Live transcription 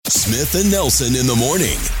Smith and Nelson in the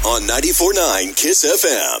morning on 94.9 KISS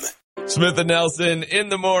FM. Smith and Nelson in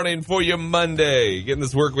the morning for you Monday. Getting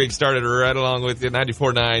this work week started right along with you.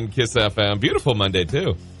 94.9 KISS FM. Beautiful Monday,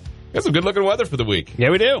 too. Got some good-looking weather for the week.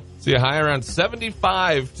 Yeah, we do. See a high around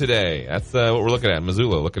 75 today. That's what we're looking at.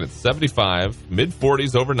 Missoula looking at 75,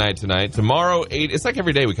 mid-40s overnight tonight. Tomorrow, 8. It's like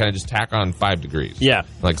every day we kind of just tack on 5 degrees. Yeah.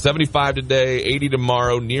 Like 75 today, 80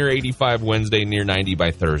 tomorrow, near 85 Wednesday, near 90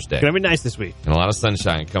 by Thursday. Gonna be nice this week. And a lot of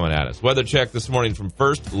sunshine coming at us. Weather check this morning from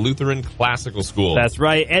First Lutheran Classical School. That's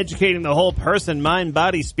right. Educating the whole person, mind,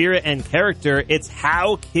 body, spirit, and character. It's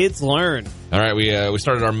how kids learn. All right, we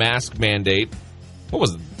started our mask mandate. What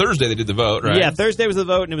was it? Thursday they did the vote, right? Yeah, Thursday was the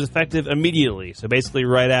vote, and it was effective immediately. So basically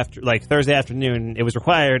right after, like Thursday afternoon, it was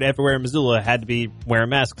required. Everywhere in Missoula had to be wearing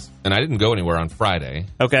masks. And I didn't go anywhere on Friday.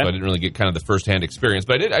 Okay. So I didn't really get kind of the first-hand experience.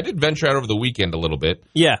 But I did venture out over the weekend a little bit.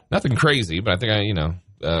 Yeah. Nothing crazy, but I think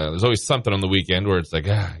there's always something on the weekend where it's like,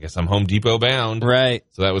 I guess I'm Home Depot bound. Right.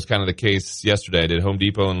 So that was kind of the case yesterday. I did Home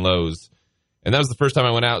Depot and Lowe's. And that was the first time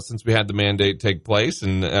I went out since we had the mandate take place,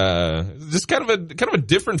 and just kind of a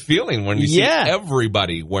different feeling when you see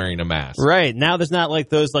everybody wearing a mask. Right. Now there's not like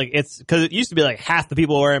those, like, it's because it used to be like half the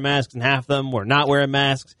people were wearing masks and half of them were not wearing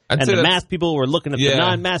masks. And the masked people were looking at the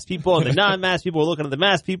non-masked people, and the non-masked people were looking at the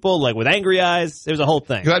masked people, like with angry eyes. It was a whole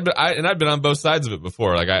thing. I'd been on both sides of it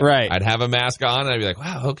before. Like I'd have a mask on, and I'd be like,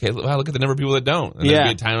 wow, look at the number of people that don't. And there'd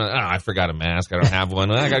be a time like, I forgot a mask. I don't have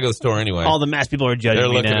one. I gotta go to the store anyway. All the masked people are judging me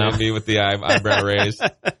now. They're looking at me with the eyebrow raised. So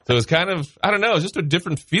it was kind of, I don't know, it was just a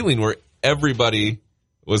different feeling where everybody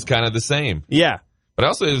was kind of the same. Yeah. But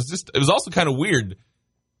also, it was also kind of weird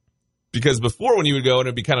because before when you would go and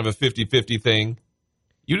it'd be kind of a 50-50 thing,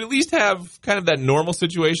 you'd at least have kind of that normal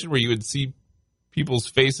situation where you would see people's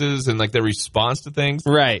faces and like their response to things.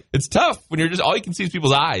 Right. It's tough when you're just, all you can see is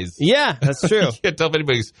people's eyes. Yeah, that's true. You can't tell if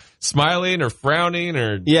anybody's smiling or frowning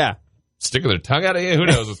or sticking their tongue out at you. Who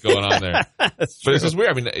knows what's going on there? But it's just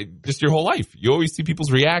weird. I mean, just your whole life, you always see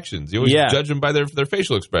people's reactions. You always judge them by their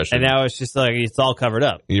facial expression. And now it's just like it's all covered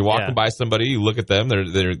up. You're walking by somebody, you look at them,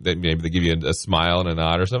 they maybe they give you a smile and a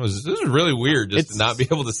nod or something. This is really weird to not be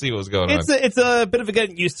able to see what's going on. It's a bit of a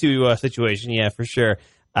getting used to situation, yeah, for sure.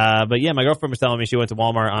 But yeah, my girlfriend was telling me she went to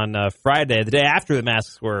Walmart on Friday, the day after the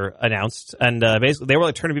masks were announced, and basically they were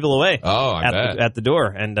like turning people away at the door,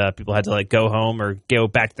 and people had to like go home or go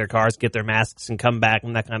back to their cars, get their masks, and come back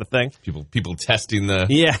and that kind of thing. People testing the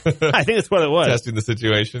I think that's what it was, testing the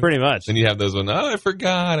situation, pretty much. Then you have those ones. I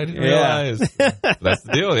forgot, I didn't realize. That's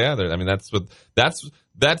the deal. Yeah, I mean that's what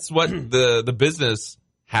the business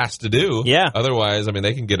has to do. Yeah. Otherwise, I mean,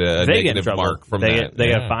 they can get a negative mark from that. They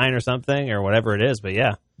get a fine or something or whatever it is. But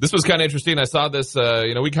yeah, this was kind of interesting. I saw this.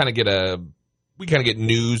 We kind of get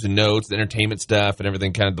news and notes, entertainment stuff, and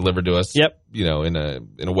everything kind of delivered to us. Yep. In a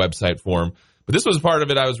website form. But this was part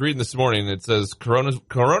of it. I was reading this morning. It says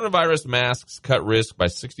coronavirus masks cut risk by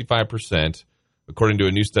 65%, according to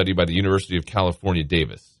a new study by the University of California,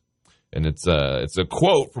 Davis. And it's a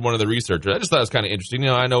quote from one of the researchers. I just thought it was kind of interesting.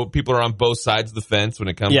 I know people are on both sides of the fence when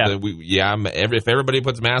it comes to if everybody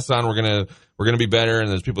puts masks on, we're gonna be better. And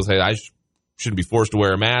there's people say I shouldn't be forced to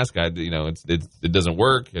wear a mask. It doesn't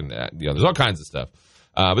work, and there's all kinds of stuff.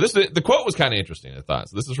 But the quote was kind of interesting, I thought.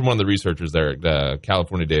 So this is from one of the researchers there at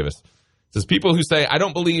California Davis. It says, people who say, I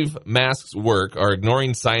don't believe masks work are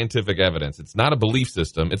ignoring scientific evidence. It's not a belief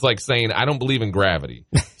system. It's like saying, I don't believe in gravity.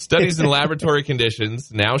 Studies in laboratory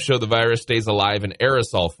conditions now show the virus stays alive in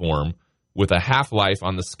aerosol form with a half-life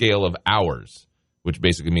on the scale of hours, which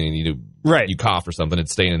basically meaning you cough or something,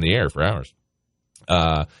 it's staying in the air for hours.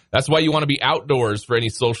 That's why you want to be outdoors for any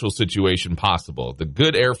social situation possible. The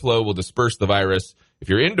good airflow will disperse the virus. If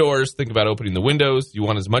you're indoors, think about opening the windows. You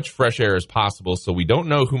want as much fresh air as possible, so we don't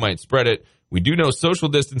know who might spread it. We do know social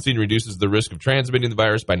distancing reduces the risk of transmitting the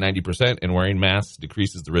virus by 90%, and wearing masks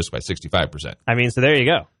decreases the risk by 65%. I mean, so there you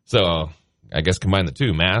go. So I guess combine the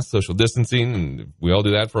two, masks, social distancing, and if we all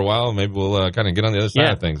do that for a while, maybe we'll kind of get on the other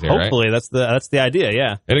side of things here, hopefully, right? that's the idea,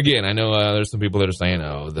 yeah. And again, I know there's some people that are saying,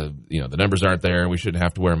 the numbers aren't there, we shouldn't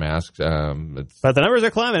have to wear masks. But the numbers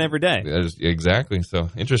are climbing every day. Exactly. So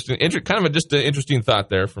interesting, kind of just an interesting thought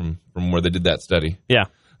there from where they did that study. Yeah.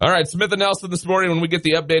 All right, Smith and Nelson this morning, when we get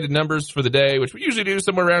the updated numbers for the day, which we usually do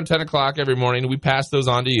somewhere around 10 o'clock every morning, we pass those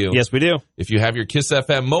on to you. Yes, we do. If you have your KISS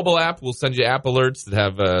FM mobile app, we'll send you app alerts that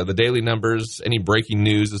have the daily numbers, any breaking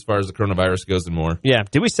news as far as the coronavirus goes and more. Yeah.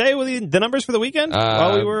 Did we say the numbers for the weekend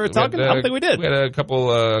while we were talking? I don't think we did. We had a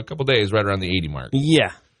couple days right around the 80 mark. Yeah.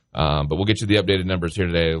 But we'll get you the updated numbers here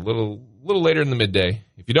today, a little later in the midday.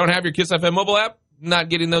 If you don't have your KISS FM mobile app, not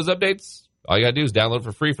getting those updates, all you got to do is download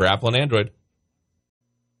for free for Apple and Android.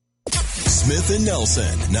 Smith and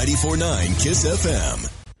Nelson, 94.9 KISS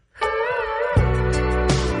FM.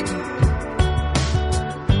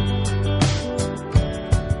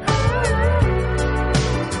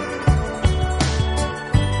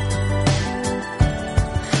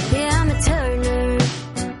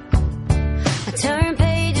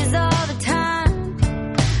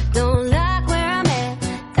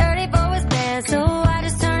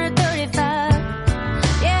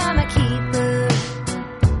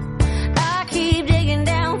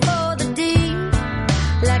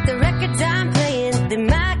 Like the records I'm playing, they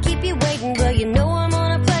might keep you waiting, but you know I'm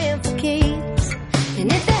gonna play them for keeps.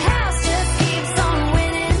 And if the house just keeps on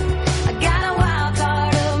winning, I got a wild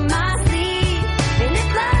card up my sleeve. And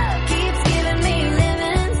if love keeps giving me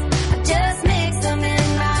lemons, I just mix them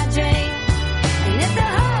in my drink. And if the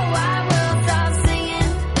whole wide world stops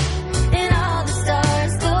singing and all the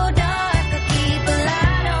stars go dark, I keep a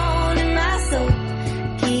light on in my soul,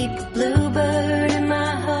 keep a bluebird in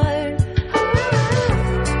my heart.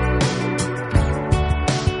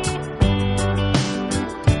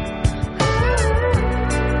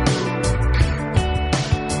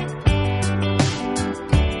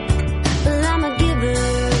 Well, I'm a giver,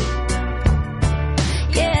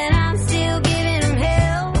 yeah, and I'm still giving them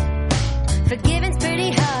hell. Forgiving's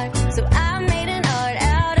pretty hard, so I made an art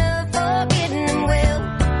out of forgetting them well.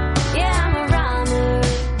 Yeah, I'm a rhymer,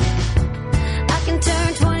 I can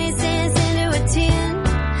turn 20 cents into a 10.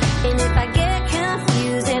 And if I get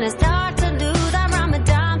confused and I start to lose, I rhyme a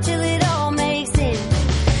dime till it all makes sense.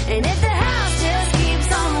 And if the house just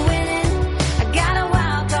keeps on winning, I got a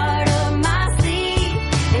wild card up my sleeve.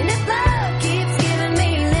 And if love keeps giving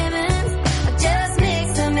me lemons, I just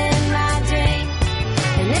mix them in my drink.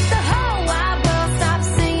 And if the whole wide world stops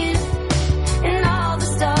singing and all the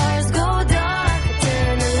stars go dark, I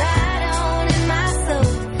turn the light on in my soul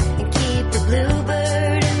and keep the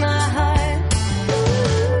bluebird in my heart.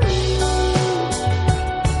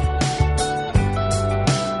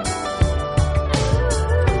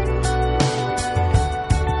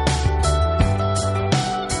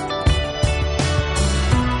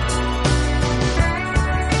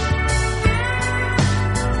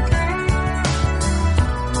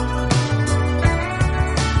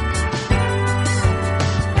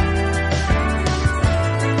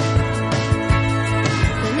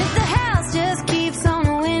 And if the house just keeps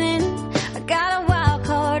on winning, I got a wild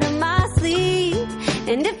card on my sleeve.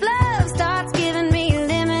 And if love starts giving me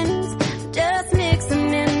lemons, just mix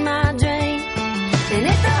them in my drink. And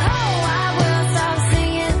if the whole wide world stops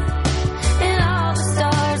singing and all the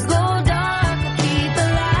stars go dark, I keep a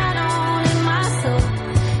light on in my soul,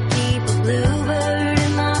 keep a bluebird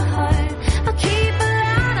in my heart. I'll keep a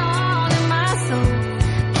light on in my soul,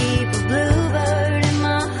 keep a bluebird in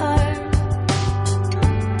my heart.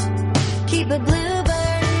 Keep a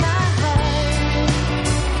bluebird in my heart.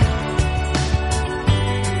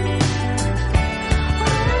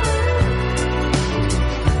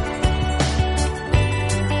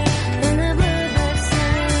 And the bluebird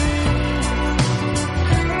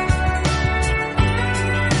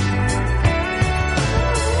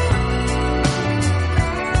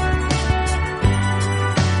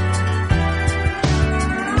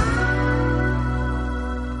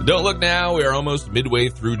Don't look now. We are almost midway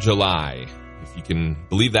through July. If you can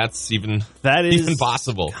believe that's even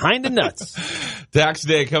possible. Kind of nuts. Tax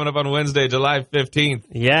day coming up on Wednesday, July 15th.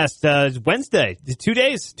 Yes, Wednesday. 2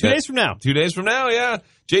 days. 2 days from now. 2 days from now, yeah.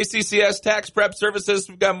 JCCS Tax Prep Services.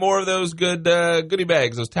 We've got more of those good goodie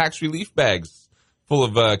bags, those tax relief bags full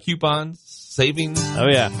of coupons, savings. Oh,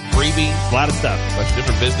 yeah. Freebies. A lot of stuff. A bunch of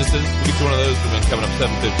different businesses. We'll get you one of those coming up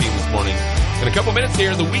 7:15 this morning. In a couple minutes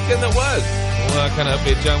here, the weekend that was. We'll kind of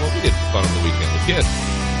update you on what we did for fun on the weekend with kids.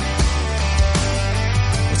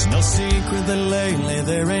 It's no secret that lately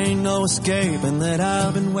there ain't no escaping that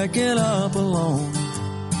I've been waking up alone.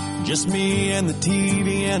 Just me and the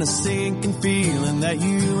TV and a sinking feeling that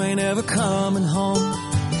you ain't ever coming home.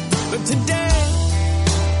 But today,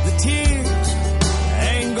 the tears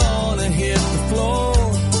ain't gonna hit the floor,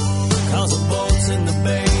 'cause the boat's in the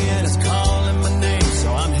bay and it's calling my name,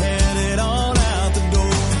 so I'm headed on out the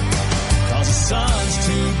door. 'Cause the sun's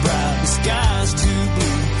too bright, the sky's too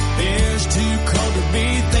blue, beer's too cold to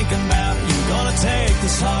be thinking about you. Gonna take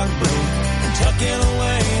this heartbreak and tuck it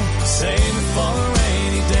away, save it for a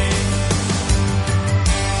rainy day.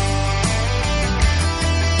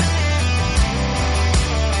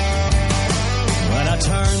 When I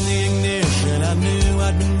turned the ignition, I knew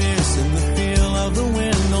I'd been missing the feel of the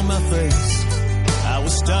wind on my face. I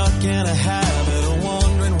was stuck in a habit of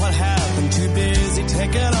wondering what happened, too busy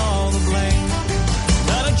taking all the blame.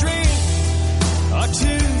 Not a drink or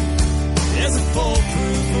two is a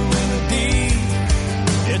foolproof remedy.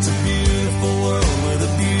 It's a beautiful world with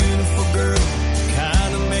a beautiful girl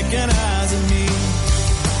kind of making eyes at me.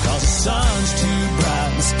 'Cause the sun's too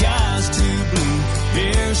bright, the sky's too blue,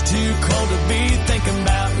 beer's too cold to be thinking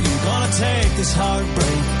about you. Gonna take this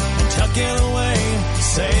heartbreak and tuck it away,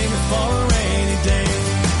 save it for a rainy day.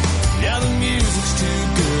 Yeah, the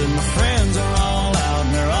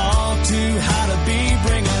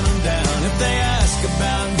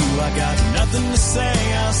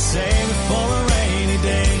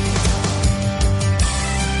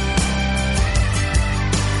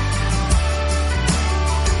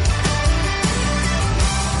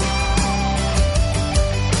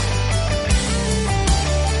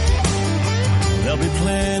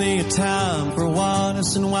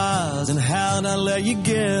and how'd I let you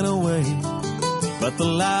get away? But the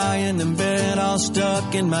lying in bed all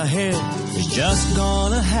stuck in my head is just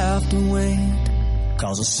gonna have to wait.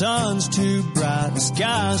 'Cause the sun's too bright, the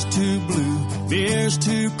sky's too blue, beer's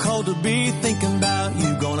too cold to be thinking about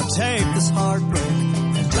you. Gonna take this heartbreak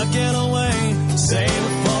and tuck it away, save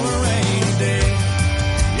it for a rainy day.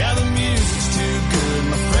 Yeah, the music's too good,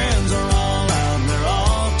 my friends are all out, and they're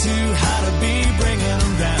all too high to be bringing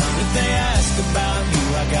them down. If they ask about you,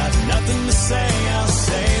 I got nothing to say, I'll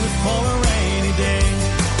save it for a rainy day.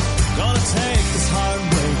 Gonna take this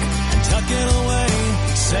heartbreak and tuck it away,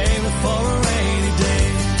 save it for a rainy day.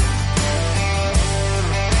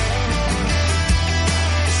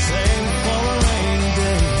 Save it for a rainy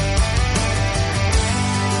day.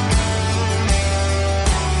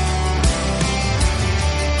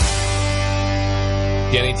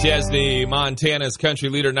 Kenny Chesney, Montana's country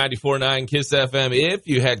leader, 94.9 KISS FM. If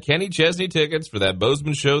you had Kenny Chesney tickets for that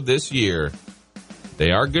Bozeman show this year,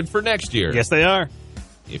 they are good for next year. Yes, they are.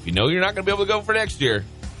 If you know you're not going to be able to go for next year,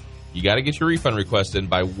 you got to get your refund request in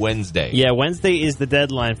by Wednesday. Yeah, Wednesday is the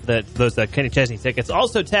deadline for those Kenny Chesney tickets.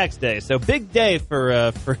 Also tax day, so big day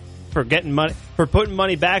for getting money, for putting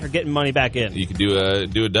money back or getting money back in. You could do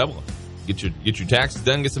a double. Get your taxes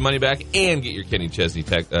done, get some money back, and get your Kenny Chesney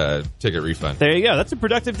ticket refund. There you go. That's a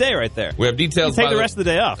productive day right there. We have details. You take the rest of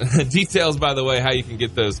the day off. Details, by the way, how you can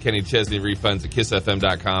get those Kenny Chesney refunds at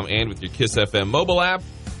KissFM.com and with your Kiss FM mobile app.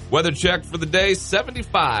 Weather check for the day,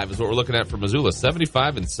 75 is what we're looking at for Missoula.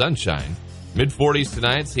 75 and sunshine. Mid-40s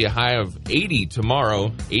tonight, see a high of 80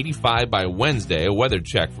 tomorrow, 85 by Wednesday. A weather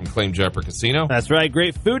check from Claim Jumper Casino. That's right.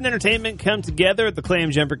 Great food and entertainment come together at the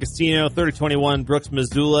Claim Jumper Casino, 3021 Brooks,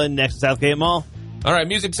 Missoula, next to Southgate Mall. All right,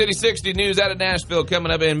 Music City 60 news out of Nashville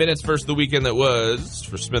coming up in minutes. First of the weekend that was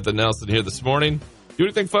for Smith and Nelson here this morning. Do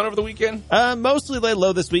anything fun over the weekend? Mostly laid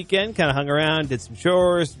low this weekend. Kind of hung around, did some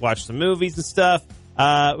chores, watched some movies and stuff.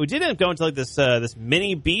 We did end up going to like this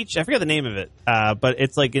mini beach. I forget the name of it, but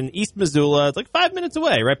it's like in East Missoula. It's like 5 minutes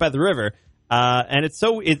away, right by the river. And it's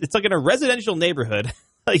like in a residential neighborhood.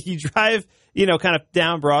 Like you drive, kind of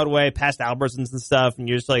down Broadway past Albertsons and stuff, and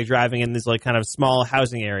you're just like driving in this like kind of small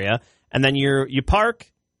housing area. And then you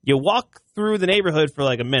park, you walk through the neighborhood for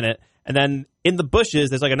like a minute, and then in the bushes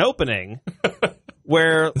there's like an opening.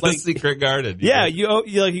 Where like the secret garden. Yeah, you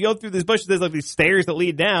go through these bushes. There's like these stairs that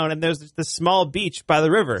lead down, and there's this small beach by the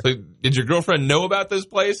river. So did your girlfriend know about this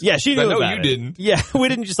place? Yeah, she knew about it. I know you didn't. Yeah, we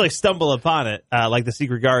didn't just like stumble upon it like the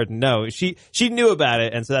secret garden. No, she knew about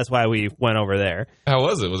it, and so that's why we went over there. How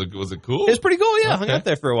was it? Was it cool? It was pretty cool. Yeah, hung out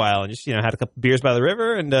there for a while and just had a couple beers by the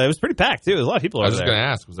river, and it was pretty packed too. There was a lot of people over there. I was just going to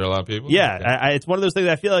ask, was there a lot of people? Yeah, okay. It's one of those things.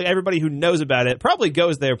 I feel like everybody who knows about it probably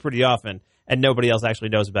goes there pretty often, and nobody else actually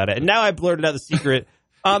knows about it. And now I blurted out the secret.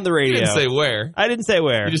 On the radio. You didn't say where. I didn't say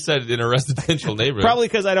where. You just said in a residential neighborhood. Probably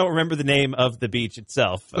because I don't remember the name of the beach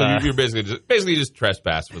itself. So you're basically just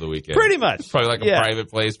trespassed for the weekend. Pretty much. It's probably like a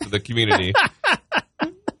private place for the community.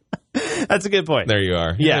 That's a good point. There you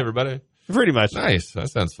are. Yeah, everybody. Pretty much. Nice.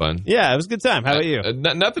 That sounds fun. Yeah, it was a good time. How about you?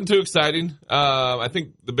 Nothing too exciting. I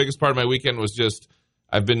think the biggest part of my weekend was just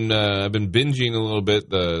I've been binging a little bit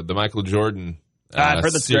the Michael Jordan I've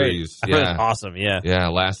heard that's series. Great. I've heard it's awesome. Yeah. Yeah.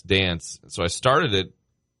 Last Dance. So I started it.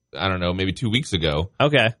 I don't know, maybe 2 weeks ago.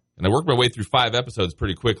 Okay. And I worked my way through 5 episodes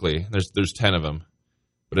pretty quickly. There's 10 of them.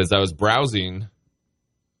 But as I was browsing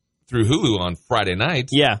through Hulu on Friday night,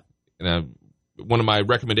 and one of my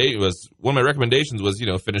recommendations was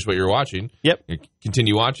finish what you're watching. Yep.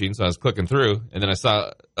 Continue watching. So I was clicking through, and then I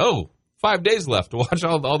saw 5 days left to watch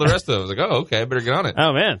all the rest of it. I was like, oh, okay, I better get on it.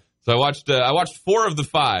 Oh man. So I watched 4 of the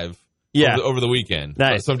 5. Yeah. Over the weekend.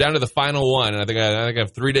 Nice. So I'm down to the final one, and I think I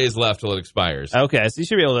have 3 days left till it expires. Okay, so you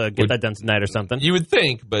should be able to get that done tonight or something. You would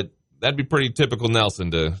think, but that'd be pretty typical Nelson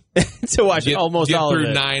to to watch almost all of it.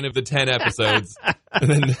 Get through 9 of the 10 episodes, and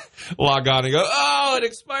then log on and go, oh, it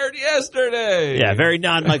expired yesterday. Yeah, very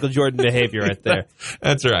non-Michael Jordan behavior right there.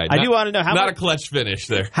 That's right. I do want to know how not a clutch finish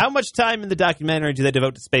there. How much time in the documentary do they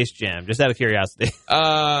devote to Space Jam? Just out of curiosity.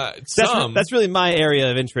 That's really my area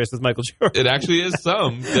of interest with Michael Jordan. It actually is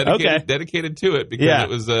some dedicated to it because it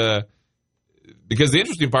was because the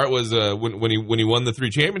interesting part was when he won the 3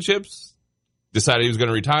 championships. Decided he was going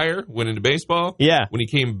to retire, went into baseball. Yeah. When he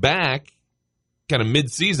came back, kind of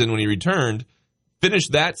mid-season when he returned,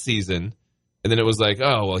 finished that season, and then it was like,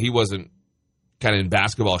 oh, well, he wasn't kind of in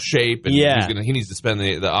basketball shape, and he needs to spend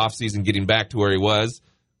the off-season getting back to where he was.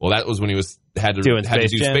 Well, that was when he had to do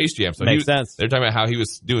Space Jam. So makes sense. They're talking about how he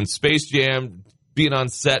was doing Space Jam, being on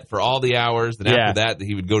set for all the hours. Then after that,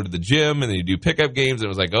 he would go to the gym, and then he'd do pickup games, and it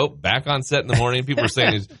was like, oh, back on set in the morning. People were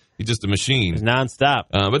saying He's just a machine. It's nonstop.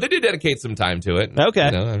 But they did dedicate some time to it. Okay.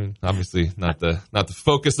 You know, I mean, obviously not the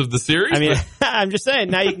focus of the series. I mean, I'm just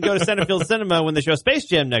saying, now you can go to Centerfield Cinema when they show Space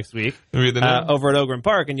Jam next week over at Ogren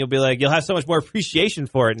Park, and you'll have so much more appreciation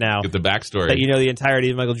for it now. Get the backstory. That you know the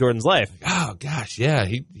entirety of Michael Jordan's life. Oh, gosh, yeah.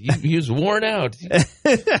 He was worn out. He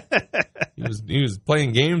was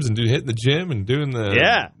playing games and hitting the gym and doing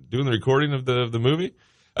the recording of the movie.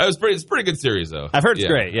 It's a pretty good series, though. I've heard it's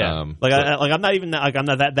great. Yeah, I'm not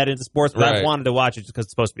that into sports, but I've wanted to watch it just because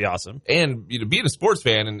it's supposed to be awesome. And being a sports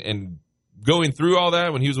fan and going through all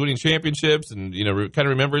that when he was winning championships and kind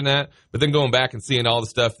of remembering that, but then going back and seeing all the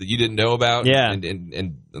stuff that you didn't know about,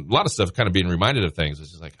 and a lot of stuff kind of being reminded of things.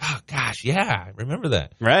 It's just like, oh gosh, yeah, I remember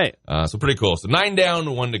that. Right. So pretty cool. So 9 down,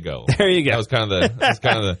 1 to go. There you go. That was kind of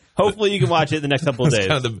the. Hopefully you can watch it the next couple of days.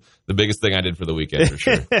 Kind of the biggest thing I did for the weekend for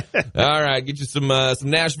sure. All right, get you some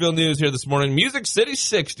Nashville news here this morning. Music City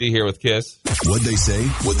 60 here with Kiss. What'd they say?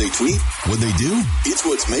 What'd they tweet? What'd they do? It's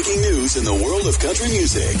what's making news in the world of country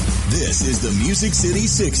music. This is the Music City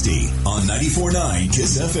 60 on 94.9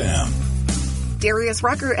 Kiss FM. Darius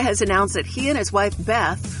Rucker has announced that he and his wife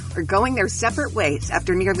Beth are going their separate ways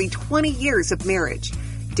after nearly 20 years of marriage.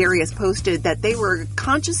 Darius posted that they were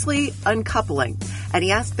consciously uncoupling, and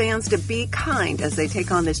he asked fans to be kind as they take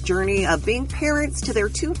on this journey of being parents to their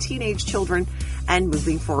 2 teenage children and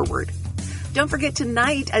moving forward. Don't forget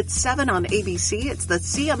tonight at 7 on ABC, it's the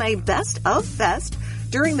CMA Best of Fest.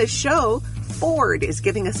 During the show, Ford is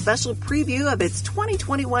giving a special preview of its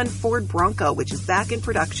 2021 Ford Bronco, which is back in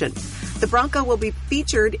production. The Bronco will be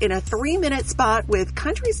featured in a 3-minute spot with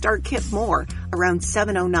country star Kip Moore around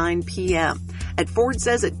 7:09 p.m. And Ford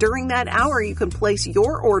says that during that hour, you can place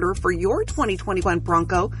your order for your 2021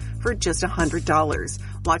 Bronco for just $100.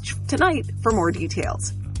 Watch tonight for more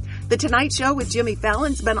details. The Tonight Show with Jimmy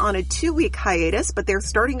Fallon's been on a 2-week hiatus, but they're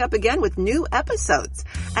starting up again with new episodes.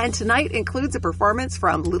 And tonight includes a performance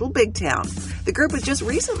from Little Big Town. The group has just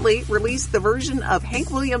recently released the version of Hank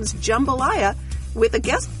Williams' Jambalaya with a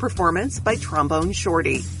guest performance by Trombone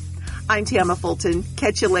Shorty. I'm Tiama Fulton.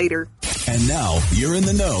 Catch you later. And now you're in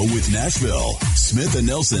the know with Nashville. Smith and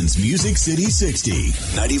Nelson's Music City 60,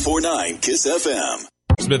 94.9 Kiss FM.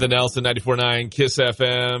 Smith and Nelson, 94.9 Kiss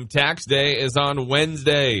FM. Tax day is on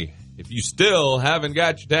Wednesday. If you still haven't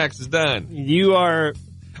got your taxes done,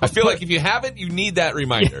 I feel like if you haven't, you need that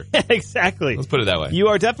reminder. Exactly. Let's put it that way. You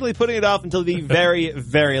are definitely putting it off until the very,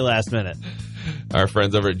 very last minute. Our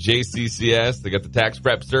friends over at JCCS, they got the tax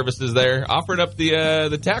prep services there, offering up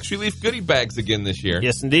the tax relief goodie bags again this year.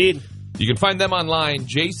 Yes, indeed. You can find them online,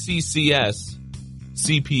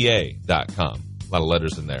 jccscpa.com. A lot of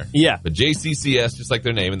letters in there. Yeah. But JCCS, just like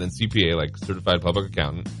their name, and then CPA, like Certified Public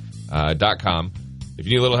Accountant, .com. If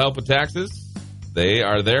you need a little help with taxes, they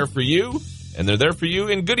are there for you, and they're there for you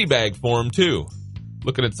in goodie bag form, too.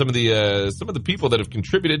 Looking at some of the people that have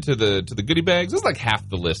contributed to the goodie bags. There's like half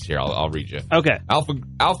the list here. I'll read you. Okay. Alpha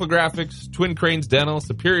Graphics, Twin Cranes Dental,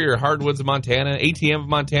 Superior Hardwoods of Montana, ATM of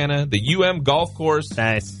Montana, the UM Golf Course,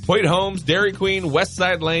 nice. Hoyt Homes, Dairy Queen,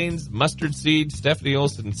 Westside Lanes, Mustard Seed, Stephanie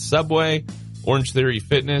Olson Subway, Orange Theory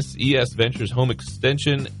Fitness, ES Ventures Home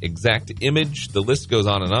Extension, Exact Image. The list goes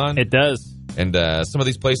on and on. It does. And some of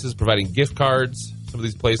these places providing gift cards. Some of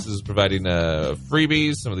these places providing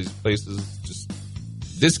freebies. Some of these places just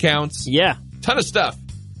discounts. Yeah. Ton of stuff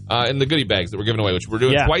in the goodie bags that we're giving away, which we're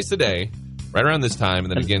doing twice a day, right around this time,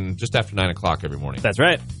 and then again just after 9 o'clock every morning. That's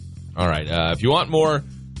right. All right. If you want more,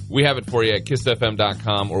 we have it for you at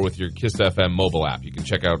KissFM.com or with your Kiss FM mobile app. You can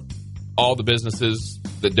check out all the businesses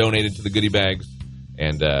that donated to the goodie bags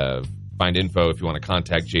and find info if you want to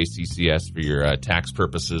contact JCCS for your tax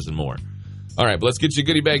purposes and more. All right, but let's get you a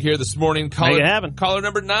goodie bag here this morning. Caller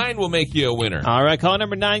number 9 will make you a winner. All right, caller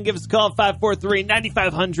number 9, give us a call at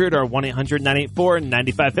 543-9500 or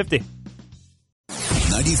 1-800-984-9550.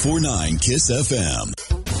 94.9 Kiss FM.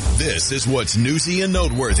 This is what's newsy and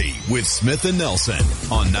noteworthy with Smith and Nelson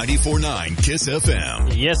on 94.9 Kiss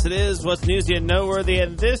FM. Yes, it is what's newsy and noteworthy,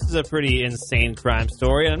 and this is a pretty insane crime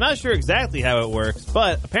story, and I'm not sure exactly how it works,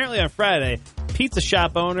 but apparently on Friday, pizza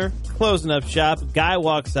shop owner, closing up shop, guy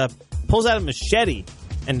walks up, pulls out a machete,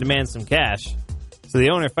 and demands some cash. So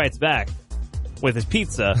the owner fights back with his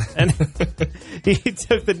pizza, and he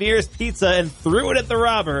took the nearest pizza and threw it at the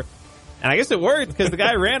robber, and I guess it worked because the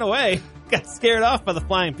guy ran away. Got scared off by the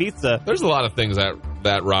flying pizza. There's a lot of things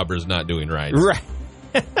that robber's not doing right. Right.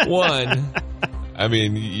 One, I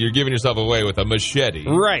mean, you're giving yourself away with a machete.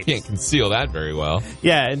 Right. You can't conceal that very well.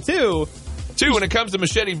 Yeah, and two, when it comes to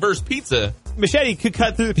machete versus pizza, machete could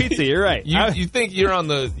cut through the pizza. You're right. You think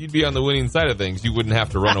you'd be on the winning side of things. You wouldn't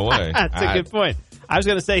have to run away. That's a good point. I was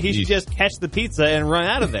going to say he should just catch the pizza and run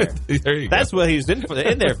out of there. There you That's go. what he was in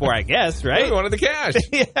there for, I guess, right? He wanted the cash.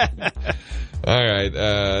 Yeah. All right.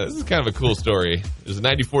 This is kind of a cool story. There's a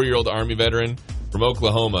 94-year-old Army veteran from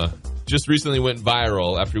Oklahoma. Just recently went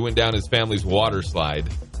viral after he went down his family's water slide.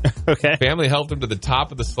 Okay. Family helped him to the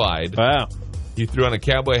top of the slide. Wow. He threw on a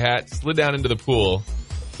cowboy hat, slid down into the pool.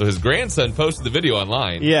 So his grandson posted the video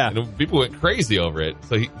online. Yeah. And people went crazy over it.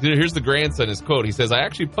 So here's the grandson, his quote. He says, I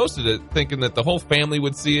actually posted it thinking that the whole family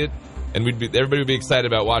would see it and everybody would be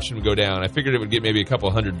excited about watching him go down. I figured it would get maybe a couple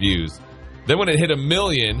hundred views. Then when it hit 1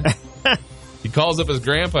 million, he calls up his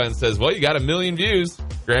grandpa and says, well, you got 1 million views.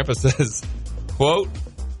 Grandpa says, quote,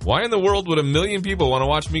 why in the world would 1 million people want to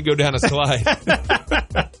watch me go down a slide?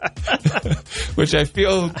 Which I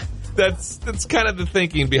feel that's kind of the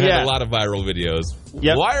thinking behind a lot of viral videos.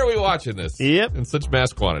 Yep. Why are we watching this in such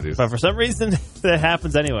mass quantities? But for some reason, that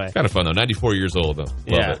happens anyway. Kind of fun, though. 94 years old, though.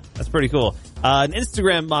 Love it. That's pretty cool. An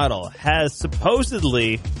Instagram model has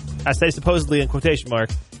supposedly, I say supposedly in quotation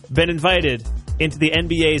marks, been invited into the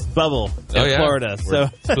NBA's bubble in Florida. So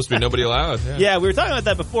supposed to be nobody allowed. Yeah, we were talking about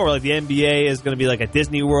that before. Like the NBA is going to be like a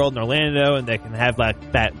Disney World in Orlando, and they can have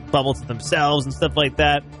like that bubble to themselves and stuff like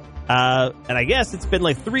that. And I guess it's been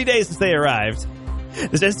like 3 days since they arrived.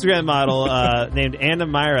 This Instagram model named Anna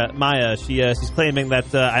Maya, she's claiming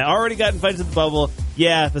that I already got invited to the bubble.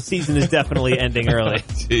 Yeah, the season is definitely ending early.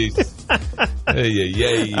 Jeez.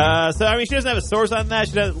 So I mean, she doesn't have a source on that.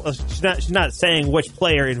 She's not saying which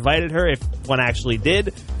player invited her, if one actually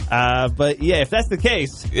did. But yeah, if that's the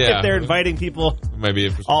case, if they're inviting people might be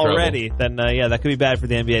already, then that could be bad for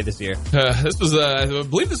the NBA this year. This was, I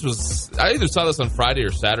believe this was, I either saw this on Friday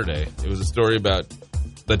or Saturday. It was a story about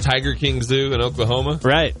the Tiger King Zoo in Oklahoma.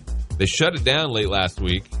 Right. They shut it down late last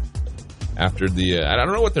week after I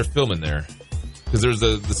don't know what they're filming there. Because there's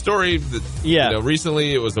the story that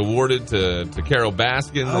recently it was awarded to Carol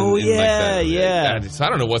Baskin. Oh, So I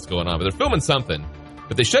don't know what's going on, but they're filming something.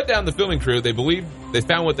 But they shut down the filming crew. They believe they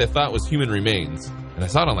found what they thought was human remains. And I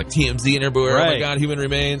saw it on like TMZ and everywhere. Right. Oh my God, human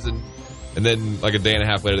remains. And then like a day and a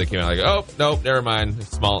half later they came out like, oh, nope, never mind.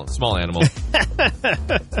 Small animal.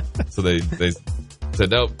 So they said,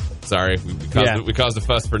 nope, sorry. We caused a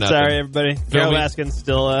fuss for nothing. Sorry, everybody. Carol Baskin's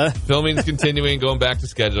still... Filming's continuing, going back to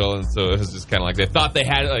schedule. And so it was just kind of like they thought they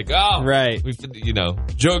had it. Like, oh, right.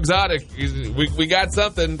 Joe Exotic, we got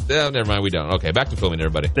something. Oh, never mind, we don't. Okay, back to filming,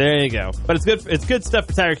 everybody. There you go. But it's good stuff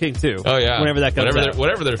for Tiger King, too. Oh, yeah. Whenever that comes out.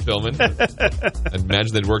 Whatever they're filming. I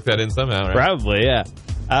imagine they'd work that in somehow, right? Probably, yeah.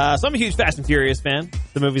 So I'm a huge Fast and Furious fan.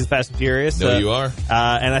 The movies Fast and Furious. No, you are.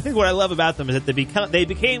 And I think what I love about them is that they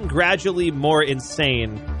became gradually more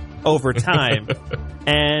insane over time.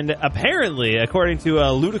 And apparently, according to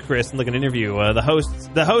Ludacris in like an interview, the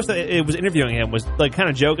host that it was interviewing him was like kind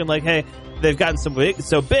of joking, like, "Hey, they've gotten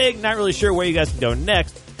so big, not really sure where you guys can go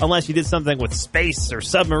next, unless you did something with space or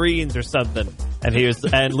submarines or something." And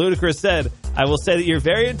Ludacris said, "I will say that you're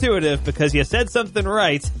very intuitive because you said something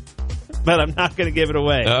right, but I'm not going to give it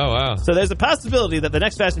away." Oh, wow. So there's a possibility that the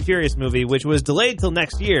next Fast and Furious movie, which was delayed till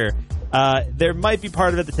next year, there might be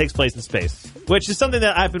part of it that takes place in space, which is something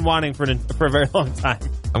that I've been wanting for a very long time.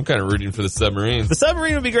 I'm kind of rooting for the submarine. The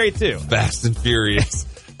submarine would be great, too. Fast and Furious.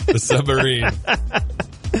 The submarine.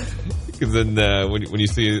 Because then when you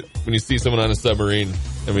see someone on a submarine,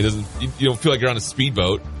 I mean, you don't feel like you're on a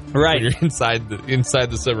speedboat. Right. When you're inside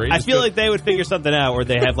the submarine. I feel like they would figure something out where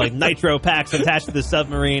they have like nitro packs attached to the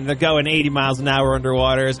submarine. They're going 80 miles an hour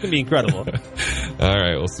underwater. It's going to be incredible. All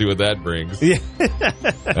right. We'll see what that brings. Yeah.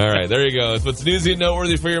 All right. There you go. It's what's newsy and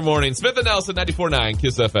noteworthy for your morning. Smith and Nelson, 94.9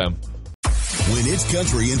 KISS FM. When it's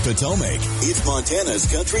country in Potomac, it's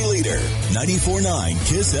Montana's country leader, 94.9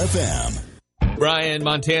 KISS FM. Brian,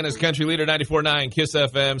 Montana's country leader, 94.9 KISS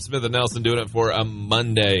FM. Smith and Nelson doing it for a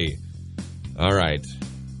Monday. All right.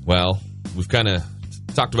 Well, we've kind of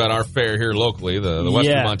talked about our fair here locally, the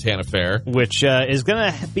Western Montana Fair. Which is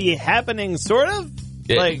going to be happening, sort of?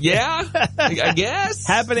 I guess.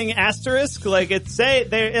 Happening asterisk? Like,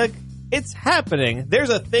 it's happening. There's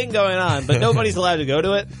a thing going on, but nobody's allowed to go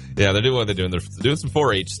to it. Yeah, they're doing what they're doing. They're doing some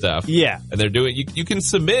 4-H stuff. Yeah. And they're doing, you can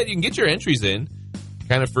submit, you can get your entries in,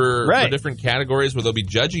 kind of for different categories where they'll be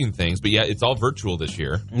judging things, but yeah, it's all virtual this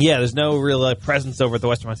year. Yeah, there's no real presence over at the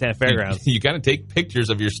Western Montana Fairgrounds. You kind of take pictures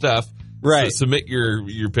of your stuff, right? So submit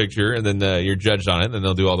your picture, and then you're judged on it, and then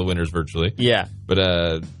they'll do all the winners virtually. Yeah,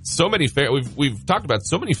 but so many we've talked about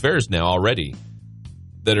so many fairs now already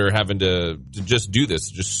that are having to just do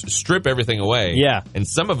this, just strip everything away. Yeah, and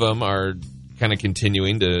some of them are kind of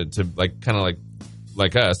continuing to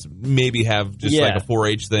like us, maybe have just like a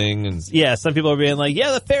 4-H thing. And some people are being like,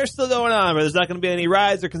 the fair's still going on, but there's not going to be any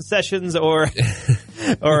rides or concessions or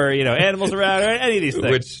or, animals around, or any of these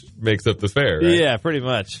things. Which makes up the fair, right? Yeah, pretty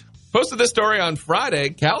much. Posted this story on Friday.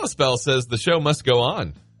 Kalispell says the show must go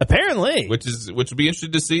on. Apparently. Which would be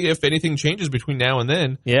interesting to see if anything changes between now and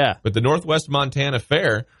then. Yeah. But the Northwest Montana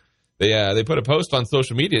Fair, they put a post on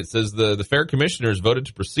social media. It says the fair commissioners voted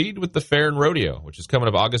to proceed with the fair and rodeo, which is coming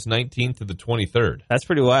up August 19th to the 23rd. That's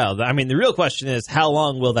pretty wild. I mean, the real question is, how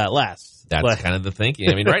long will that last? That's kind of the thinking.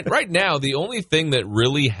 I mean, right now, the only thing that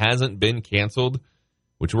really hasn't been canceled,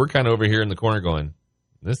 which we're kind of over here in the corner going,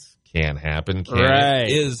 this can't happen, right,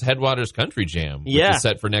 is Headwaters Country Jam, which is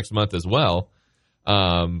set for next month as well.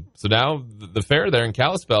 So now the fair there in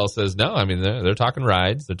Kalispell says no. I mean, they're talking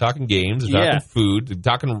rides, they're talking games, they're talking food, they're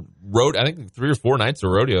talking road. I think 3 or 4 nights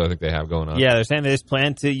of rodeo I think they have going on. Yeah, they're saying they just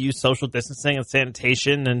plan to use social distancing and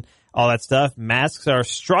sanitation and all that stuff. Masks are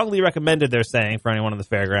strongly recommended, they're saying, for anyone in the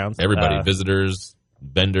fairgrounds. Everybody, visitors,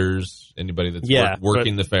 vendors, anybody that's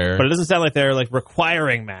working the fair. But it doesn't sound like they're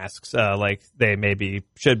requiring masks like they maybe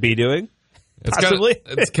should be doing. Possibly.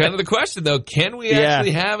 It's kind of the question, though. Can we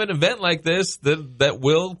actually have an event like this that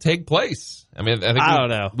will take place? I mean, I don't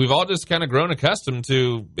know. We've all just kind of grown accustomed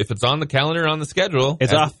to, if it's on the calendar, on the schedule,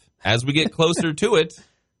 it's off. As we get closer to it,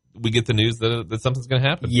 we get the news that something's going to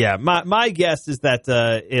happen. Yeah, my guess is that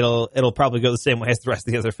it'll probably go the same way as the rest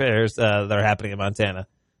of the other fairs that are happening in Montana.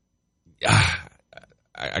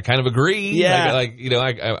 I kind of agree. Yeah.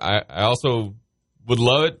 I also would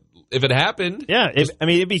love it if it happened. Yeah,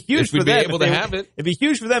 it'd be huge for them. Able to have it. It'd be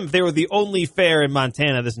huge for them if they were the only fair in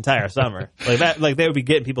Montana this entire summer. They would be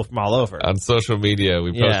getting people from all over. On social media,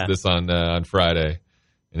 we posted this on Friday,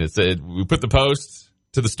 and it said, we put the post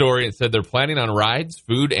to the story. It said they're planning on rides,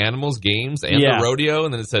 food, animals, games, and the rodeo,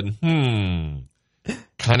 and then it said,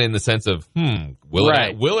 kind of in the sense of, will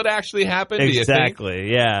it actually happen? Exactly, do you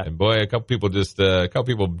think? Yeah. And boy, a couple people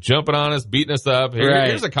jumping on us, beating us up.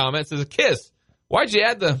 Here's a comment. It says, Kiss, why'd you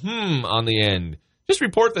add the on the end? Just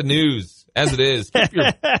report the news as it is. Keep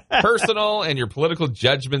your personal and your political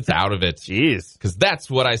judgments out of it. Jeez. Because that's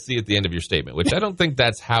what I see at the end of your statement, which I don't think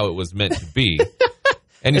that's how it was meant to be.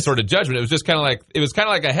 Any sort of judgment. It was just kind of like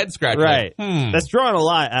a head scratch. Right. That's drawing a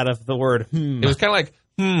lot out of the word It was kind of like,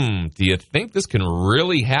 do you think this can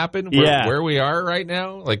really happen where we are right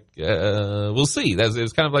now? We'll see. It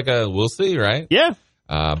was kind of like a we'll see, right? Yeah.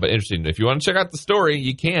 But interesting. If you want to check out the story,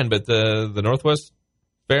 you can. But the Northwest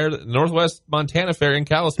Montana Fair in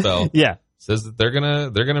Kalispell says that they're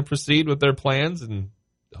gonna proceed with their plans and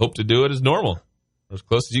hope to do it as normal. As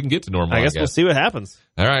close as you can get to normal, I guess. We'll see what happens.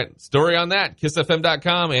 All right. Story on that,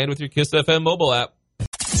 KissFM.com and with your Kiss FM mobile app.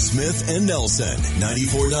 Smith and Nelson,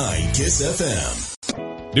 94.9 Kiss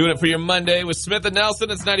FM. Doing it for your Monday with Smith and Nelson.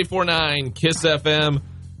 It's 94.9 Kiss FM.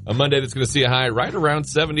 A Monday that's going to see a high right around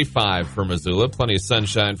 75 for Missoula. Plenty of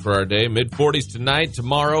sunshine for our day. Mid-40s tonight.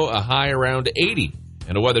 Tomorrow, a high around 80.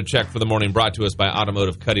 And a weather check for the morning brought to us by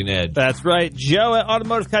Automotive Cutting Edge. That's right. Joe at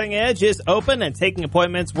Automotive Cutting Edge is open and taking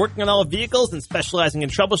appointments, working on all vehicles and specializing in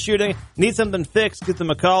troubleshooting. Need something fixed? Give them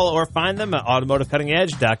a call or find them at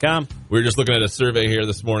automotivecuttingedge.com. We were just looking at a survey here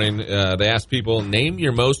this morning. They asked people, name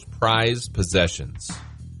your most prized possessions.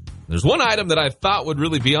 There's one item that I thought would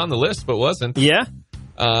really be on the list, but wasn't. Yeah?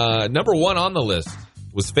 Number 1 on the list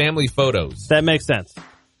was family photos. That makes sense.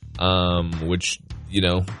 Which,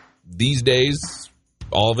 these days,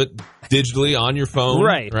 all of it digitally on your phone.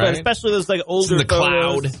 Right. But especially those older it's in the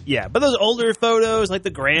photos. Cloud. Yeah. But those older photos, like the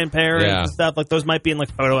grandparents and stuff, those might be in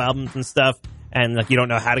photo albums and stuff. And you don't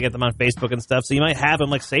know how to get them on Facebook and stuff. So you might have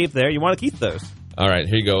them saved there. You want to keep those. All right.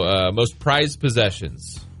 Here you go. Most prized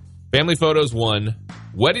possessions. Family photos 1.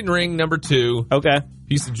 Wedding ring number 2. Okay.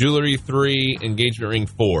 Piece of jewelry 3. Engagement ring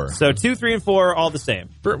 4. So 2, 3, and 4 are all the same.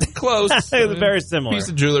 Close. Very similar. Piece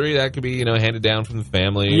of jewelry that could be handed down from the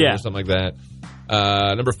family or something like that.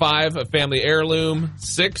 Number 5, a family heirloom.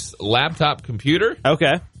 6, laptop computer.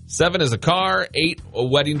 Okay. 7 is a car. 8, a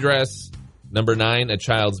wedding dress. Number 9, a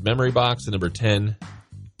child's memory box. And number 10,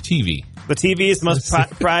 TV. The TV is the most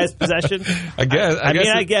prized possession. I guess.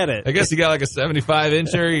 I get it. I guess you got a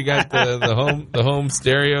 75-incher. You got the home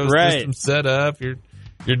stereo system set up.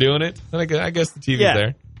 You're doing it. I guess the TV's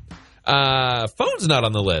there. Phone's not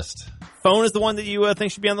on the list. Phone is the one that you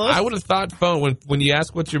think should be on the list? I would have thought phone. When you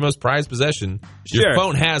ask what's your most prized possession, your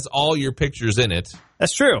phone has all your pictures in it.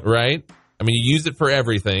 That's true. Right? I mean, you use it for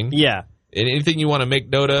everything. Yeah. And anything you want to make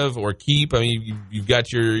note of or keep, I mean, you've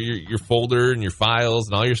got your folder and your files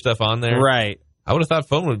and all your stuff on there. Right. I would have thought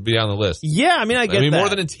phone would be on the list. Yeah, I mean, I get that. More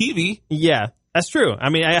than a TV. Yeah, that's true. I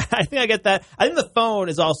mean, I think I get that. I think the phone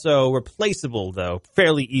is also replaceable, though,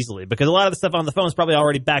 fairly easily. Because a lot of the stuff on the phone is probably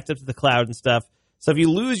already backed up to the cloud and stuff. So if you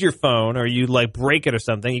lose your phone or you, break it or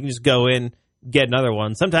something, you can just go in get another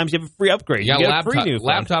one. Sometimes you have a free upgrade. You get got a free new phone.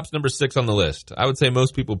 laptop's number 6 on the list. I would say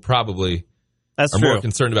most people probably are true. more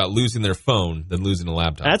concerned about losing their phone than losing a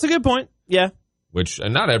laptop. That's a good point. Yeah. Which,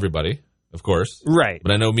 not everybody, of course. Right.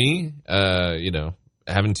 But I know me,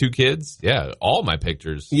 having 2 kids, all my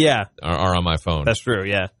pictures are on my phone. That's true,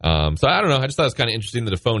 yeah. So I don't know. I just thought it was kind of interesting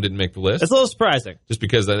that a phone didn't make the list. It's a little surprising. Just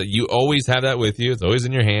because you always have that with you. It's always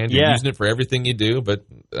in your hand. You're using it for everything you do. But,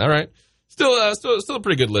 all right. Still a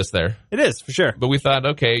pretty good list there. It is, for sure. But we thought,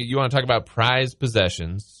 okay, you want to talk about prized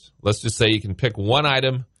possessions. Let's just say you can pick one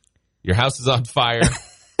item. Your house is on fire.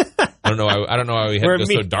 I don't know why we had to go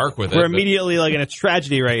so dark with it. We're immediately like in a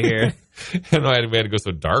tragedy right here. I don't know why we had to go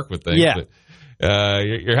so dark with things. Yeah. But,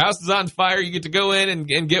 your house is on fire. You get to go in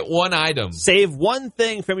and get one item. Save one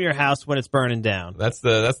thing from your house when it's burning down. That's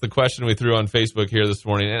the question we threw on Facebook here this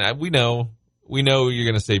morning. And we know you're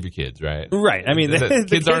going to save your kids, right? Right. I mean, the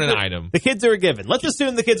kids aren't an item. The kids are a given. Let's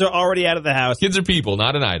assume the kids are already out of the house. Kids are people,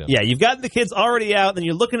 not an item. Yeah, you've gotten the kids already out, then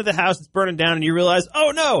you're looking at the house, it's burning down, and you realize,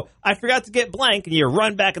 oh no, I forgot to get blank, and you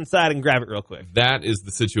run back inside and grab it real quick. That is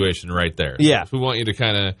the situation right there. Yeah. So we want you to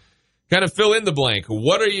kind of fill in the blank.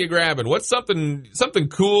 What are you grabbing? What's something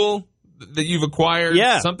cool that you've acquired?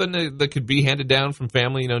 Yeah. Something that could be handed down from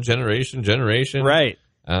family, generation. Right.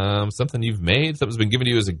 Something you've made, something's been given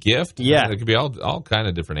to you as a gift. Yeah. It could be all kind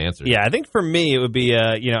of different answers. Yeah, I think for me it would be,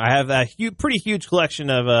 I have a pretty huge collection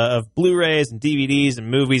of Blu-rays and DVDs and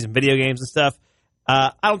movies and video games and stuff.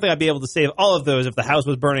 I don't think I'd be able to save all of those if the house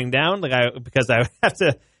was burning down, because I would have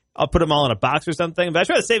to. I'll put them all in a box or something, but I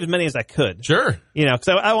try to save as many as I could. Sure. Because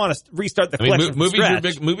I want to restart the collection from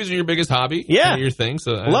scratch. Movies are your biggest hobby. Yeah. Kind of your thing,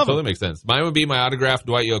 so that totally makes sense. Mine would be my autographed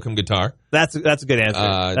Dwight Yoakam guitar. That's a good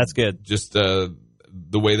answer. That's good. Just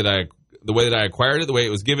the way that I acquired it, the way it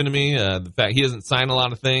was given to me, the fact he doesn't sign a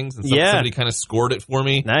lot of things, and somebody kind of scored it for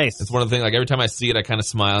me. Nice. It's one of the things, like every time I see it, I kind of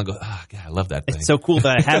smile and go, oh, God, I love that thing. It's so cool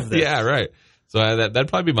that I have this. Yeah, right. So that'd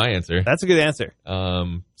probably be my answer. That's a good answer.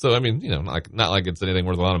 So I mean, not like it's anything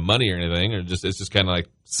worth a lot of money or anything, or it's just kind of like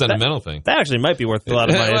sentimental thing. That actually might be worth a lot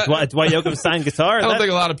of money. Dwight Yoakam signed guitar. I don't think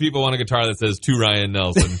a lot of people want a guitar that says to Ryan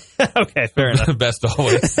Nelson. Okay, fair enough. Best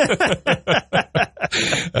always. All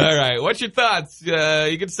right, what's your thoughts?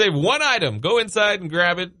 You can save one item. Go inside and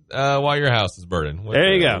grab it while your house is burning.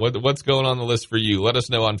 There you go. What's going on the list for you? Let us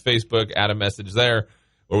know on Facebook. Add a message there.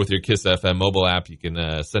 Or with your Kiss FM mobile app, you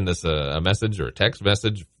can send us a message or a text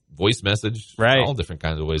message, voice message. Right. All different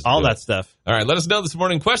kinds of ways to all do that it. stuff. All right, let us know this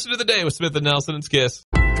morning. Question of the day with Smith and Nelson. It's Kiss.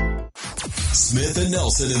 Smith and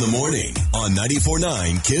Nelson in the morning on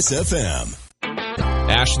 94.9 Kiss FM.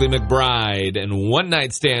 Ashley McBride and One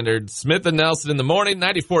Night Standard. Smith and Nelson in the morning,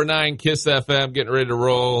 94.9 Kiss FM, getting ready to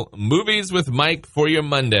roll Movies with Mike for your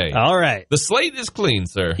Monday. All right. The slate is clean,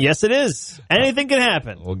 sir. Yes, it is. Anything can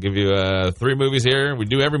happen. We'll give you 3 movies here. We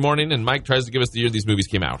do every morning, and Mike tries to give us the year these movies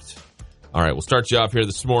came out. All right, we'll start you off here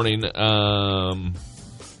this morning.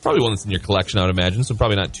 Probably one that's in your collection, I would imagine, so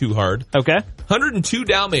probably not too hard. Okay. 102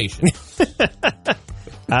 Dalmatians.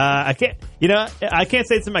 I can't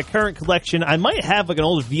say it's in my current collection. I might have like an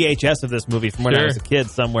old VHS of this movie from when I was a kid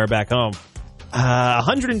somewhere back home.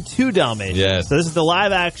 102 Dalmatians. Yes. So this is the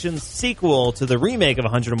live action sequel to the remake of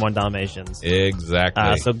 101 Dalmatians.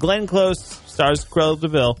 Exactly. So Glenn Close stars Cruella de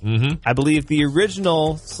Vil. Mm-hmm. I believe the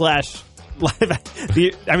original the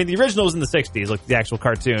original was in the 60s, like the actual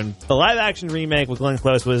cartoon. The live action remake with Glenn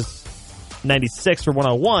Close was 96 for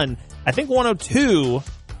 101. I think 102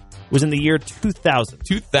 was in the year 2000.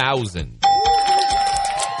 2000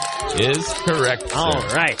 is correct, sir. All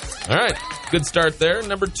right. Good start there.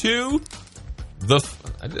 Number 2,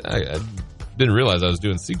 I didn't realize I was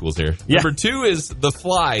doing sequels here. Yeah. Number 2 is The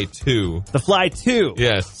Fly 2. The Fly 2.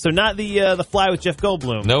 Yes. So not the Fly with Jeff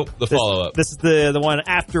Goldblum. Nope, the follow-up. This is the one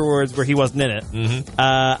afterwards where he wasn't in it. Mm-hmm.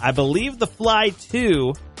 I believe The Fly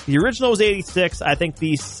 2, the original was 86. I think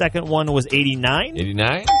the second one was 89.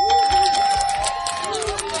 89?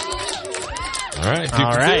 All right, 2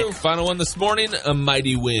 for 2. Final one this morning, A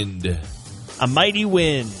Mighty Wind. A Mighty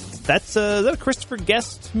Wind. Is that a Christopher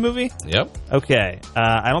Guest movie? Yep. Okay.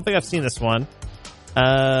 I don't think I've seen this one.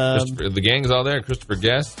 The gang's all there. Christopher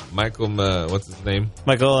Guest, Michael, what's his name?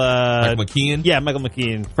 Michael McKean. Yeah, Michael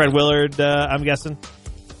McKean. Fred Willard, I'm guessing.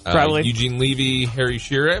 Probably. Eugene Levy, Harry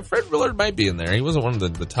Shearer. Fred Willard might be in there. He wasn't one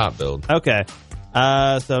of the top build. Okay.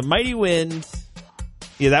 So Mighty Wind.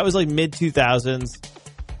 Yeah, that was like mid 2000s.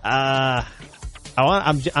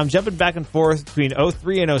 I'm jumping back and forth between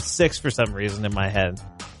 03 and 06 for some reason in my head.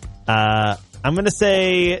 I'm going to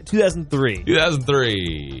say 2003.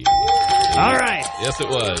 2003. All right. Yes, it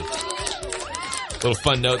was. Little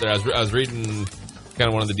fun note there. I was reading kind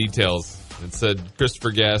of one of the details It said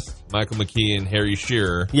Christopher Guest, Michael McKee, and Harry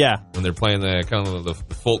Shearer. Yeah. When they're playing the kind of the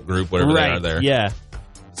folk group, whatever they are there. Yeah.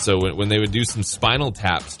 So when they would do some Spinal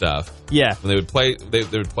Tap stuff. Yeah. When they would play, they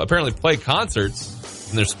would apparently play concerts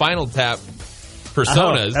in their Spinal Tap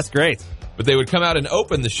personas. Oh, that's great. But they would come out and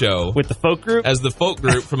open the show with the folk group as the folk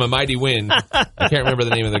group from A Mighty Wind. I can't remember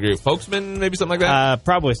the name of the group. Folksmen, maybe something like that.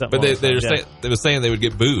 Probably something. But they were saying they would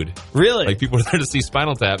get booed. Really? Like people were there to see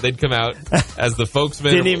Spinal Tap. They'd come out as the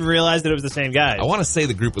Folksmen. Didn't even realize that it was the same guy. I want to say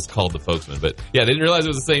the group was called the Folksmen, but yeah, they didn't realize it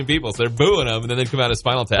was the same people. So they're booing them, and then they'd come out as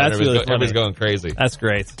Spinal Tap. That's really everybody's going crazy. That's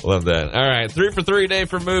great. Love that. All right, 3 for 3 day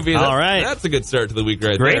for movies. All right, that's a good start to the week,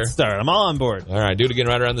 right there. Great start. I'm all on board. All right, do it again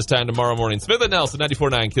right around this time tomorrow morning. Smith and Nelson,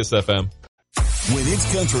 94.9 KISS FM. When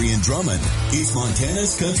it's country and Drummond, it's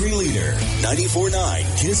Montana's country leader, 94.9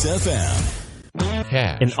 KISS FM.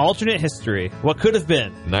 Cash. In alternate history, what could have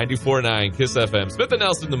been? 94.9 KISS FM. Smith and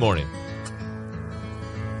Nelson in the morning.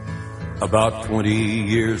 About 20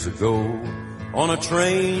 years ago, on a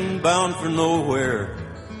train bound for nowhere,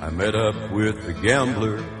 I met up with a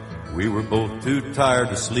gambler. We were both too tired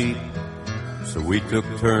to sleep, so we took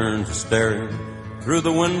turns staring through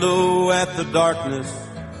the window at the darkness,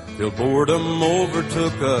 till boredom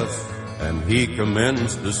overtook us and he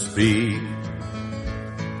commenced to speak.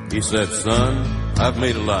 He said, son, I've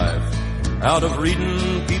made a life out of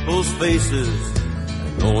reading people's faces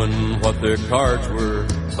and knowing what their cards were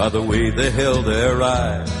by the way they held their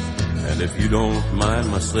eyes. And if you don't mind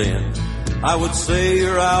my saying, I would say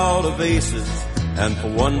you're out of aces, and for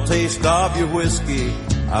one taste of your whiskey,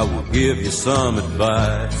 I will give you some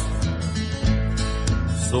advice.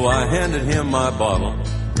 So I handed him my bottle,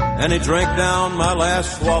 and he drank down my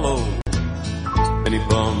last swallow. And he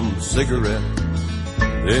bummed a cigarette,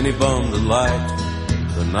 then he bummed the light.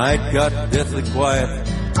 The night got deathly quiet,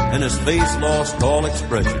 and his face lost all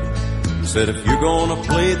expression. He said, if you're gonna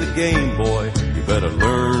play the game, boy, you better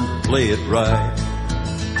learn to play it right.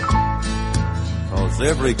 'Cause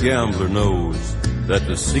every gambler knows that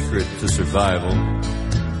the secret to survival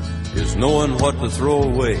is knowing what to throw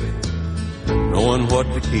away, knowing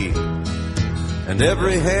what to keep. And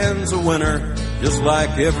every hand's a winner, just like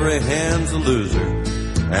every hand's a loser.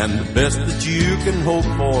 And the best that you can hope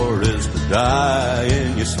for is to die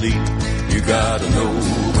in your sleep. You gotta know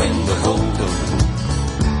when to hold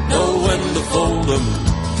 'em, know when to fold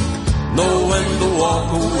 'em, know when to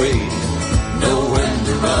walk away, know when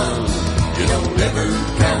to run. You don't ever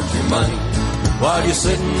count your money while you're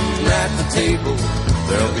sitting at the table.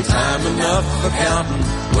 There'll be time enough for counting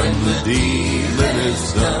when the dealing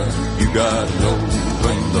is done. You gotta know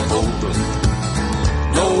when to hold 'em,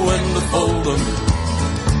 know when to fold 'em,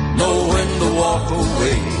 know when to walk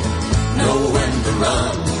away, know when to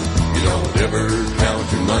run. You don't ever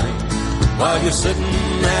count your money while you're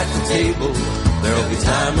sitting at the table. There'll be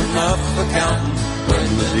time enough for counting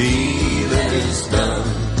when the dealing is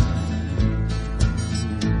done.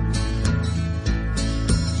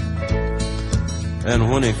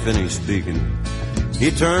 And when he finished speaking,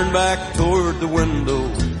 he turned back toward the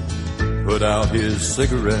window, put out his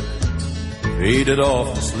cigarette, faded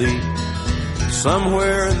off to sleep.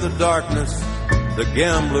 Somewhere in the darkness, the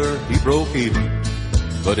gambler, he broke even.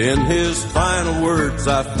 But in his final words,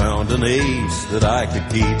 I found an ace that I could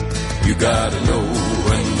keep. You gotta know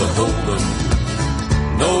when to hold 'em,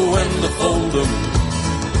 know when to fold 'em,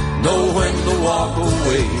 know when to walk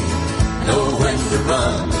away, know when to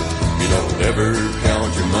run. You don't ever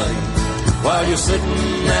count your money while you're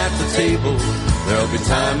sitting at the table. There'll be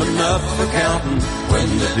time enough for counting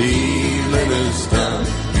when the dealing is done.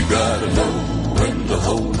 You gotta know when to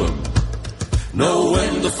hold 'em, know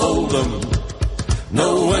when to fold 'em,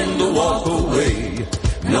 know when to walk away,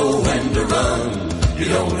 know when to run. You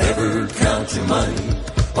don't ever count your money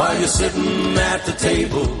while you're sitting at the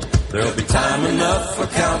table. There'll be time enough for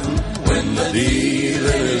counting when the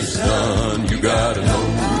dealing is done. You gotta know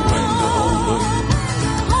when to hold 'em,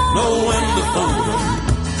 know when to fold 'em,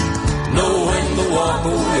 know when to walk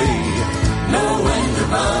away, know when to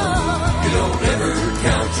run. You don't ever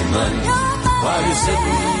count your money while you're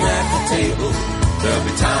sitting at the table. There'll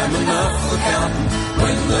be time enough for counting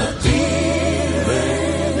when the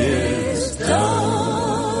dealing is done.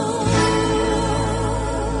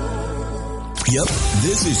 Yep,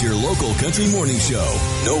 this is your local country morning show.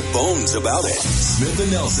 No bones about it. Smith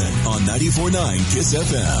and Nelson on 94.9 KISS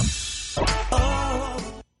FM.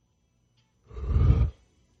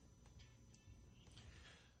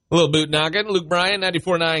 A little boot knocking. Luke Bryan,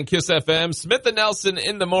 94.9 KISS FM. Smith and Nelson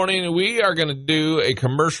in the morning. We are going to do a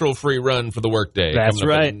commercial-free run for the workday. That's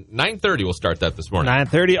right. 9:30 we'll start that this morning.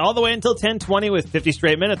 9:30 all the way until 10:20 with 50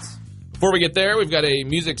 straight minutes. Before we get there, we've got a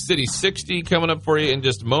Music City 60 coming up for you in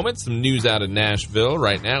just a moment. Some news out of Nashville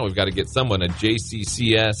right now. We've got to get someone a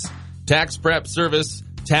JCCS tax prep service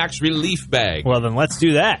tax relief bag. Well, then let's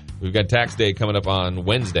do that. We've got tax day coming up on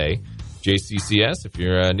Wednesday. JCCS, if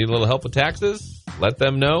you need a little help with taxes, let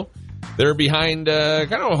them know. They're behind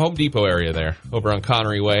kind of a Home Depot area there, over on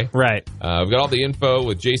Connery Way. Right. We've got all the info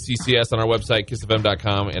with JCCS on our website,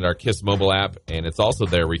 KissFM.com, and our Kiss mobile app. And it's also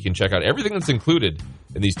there where you can check out everything that's included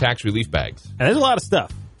in these tax relief bags. And there's a lot of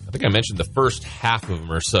stuff. I think I mentioned the first half of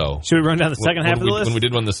them or so. Should we run down the second half of the list? When we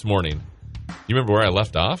did one this morning. You remember where I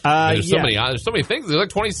left off? There's so many things. There's like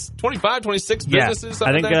 20, 25, 26 businesses.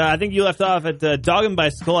 I think you left off at Dog and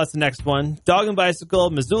Bicycle. That's the next one. Dog and Bicycle,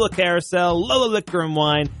 Missoula Carousel, Lola Liquor and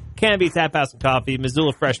Wine, Canby Tap House and Coffee,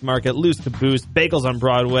 Missoula Fresh Market, Lou's Caboose, Bagels on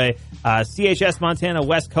Broadway, CHS Montana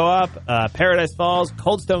West Co-op, Paradise Falls,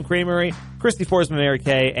 Cold Stone Creamery, Christy Forsman Mary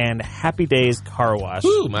Kay, and Happy Days Car Wash.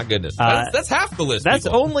 Ooh, my goodness. That's half the list. That's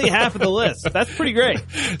people. only half of the list. That's pretty great.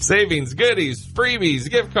 Savings, goodies, freebies,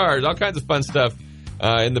 gift cards, all kinds of fun stuff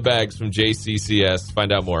in the bags from JCCS.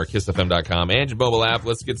 Find out more at KissFM.com and your mobile app.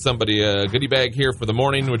 Let's get somebody a goodie bag here for the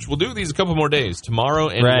morning, which we'll do these a couple more days. Tomorrow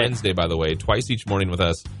and Wednesday, by the way. Twice each morning with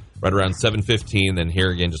us, right around 7:15, then here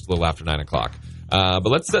again just a little after 9 o'clock. But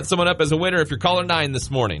let's set someone up as a winner if you're caller 9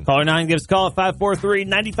 this morning. Caller 9, give us a call at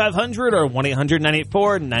 543-9500 or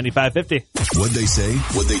 1-800-984-9550. What'd they say?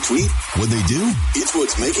 What'd they tweet? What'd they do? It's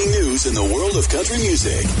what's making news in the world of country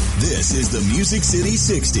music. This is the Music City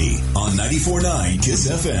 60 on 94.9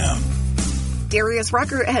 Kiss FM. Darius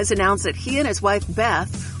Rucker has announced that he and his wife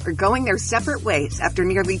Beth are going their separate ways after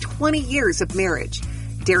nearly 20 years of marriage.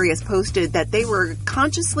 Darius posted that they were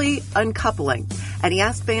consciously uncoupling, and he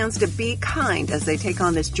asked fans to be kind as they take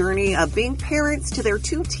on this journey of being parents to their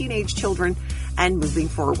 2 teenage children and moving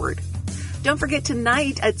forward. Don't forget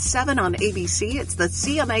tonight at 7 on ABC, it's the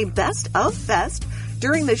CMA Best of Fest.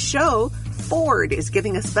 During the show, Ford is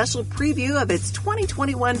giving a special preview of its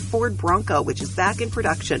 2021 Ford Bronco, which is back in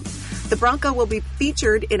production. The Bronco will be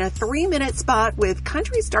featured in a 3-minute spot with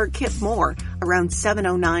country star Kip Moore around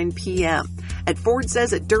 7:09 p.m. And Ford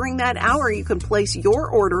says that during that hour, you can place your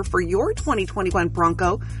order for your 2021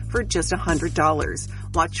 Bronco for just $100.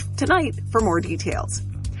 Watch tonight for more details.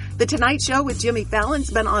 The Tonight Show with Jimmy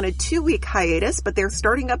Fallon's been on a 2-week hiatus, but they're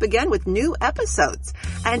starting up again with new episodes.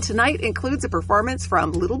 And tonight includes a performance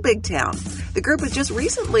from Little Big Town. The group has just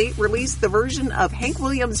recently released the version of Hank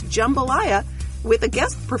Williams' Jambalaya with a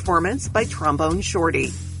guest performance by Trombone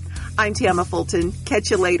Shorty. I'm Tama Fulton.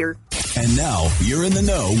 Catch you later. And now you're in the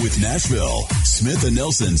know with Nashville. Smith &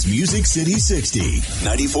 Nelson's Music City 60,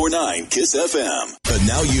 94.9 Kiss FM. But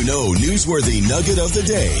now you know newsworthy nugget of the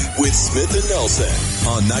day with Smith & Nelson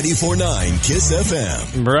on 94.9 Kiss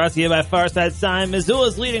FM. Brought to you by Farside Sign,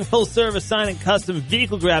 Missoula's leading full-service sign and custom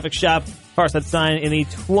vehicle graphic shop. Farside Sign in the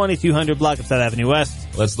 2200 block of South Avenue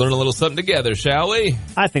West. Let's learn a little something together, shall we?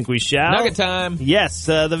 I think we shall. Nugget time. Yes,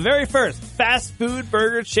 the very first fast food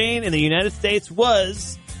burger chain in the United States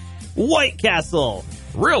was White Castle.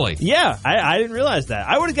 Really? Yeah, I didn't realize that.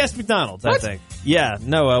 I would have guessed McDonald's, what? I think. Yeah,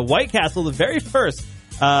 no, White Castle, the very first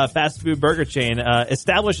fast food burger chain,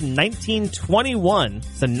 established in 1921,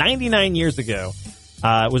 so 99 years ago.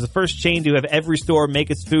 It was the first chain to have every store make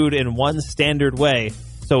its food in one standard way,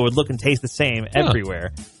 so it would look and taste the same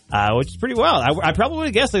everywhere, which is pretty wild. I probably would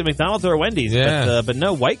have guessed like McDonald's or Wendy's, but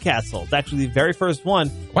no, White Castle. It's actually the very first one.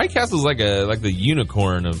 White Castle's like the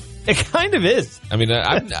unicorn of... It kind of is. I mean,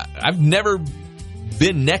 I've never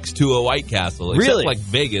been next to a White Castle, except like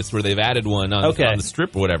Vegas, where they've added one on the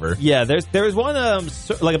Strip or whatever. Yeah, there was one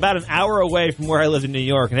like about an hour away from where I lived in New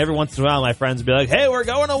York, and every once in a while my friends would be like, "Hey, we're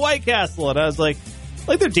going to White Castle," and I was like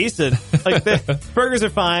they're decent. Like the burgers are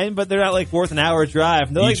fine, but they're not like worth an hour drive.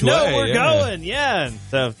 And they're Each like, "No, way, we're going." Yeah, and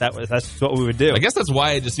so that's just what we would do. I guess that's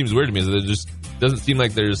why it just seems weird to me. Is that it just doesn't seem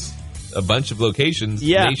like there's a bunch of locations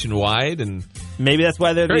nationwide, and maybe that's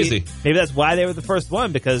why they're crazy. Maybe that's why they were the first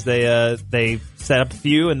one, because they set up a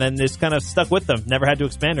few and then just kind of stuck with them. Never had to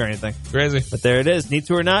expand or anything. Crazy. But there it is. Need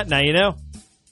to or not, now you know.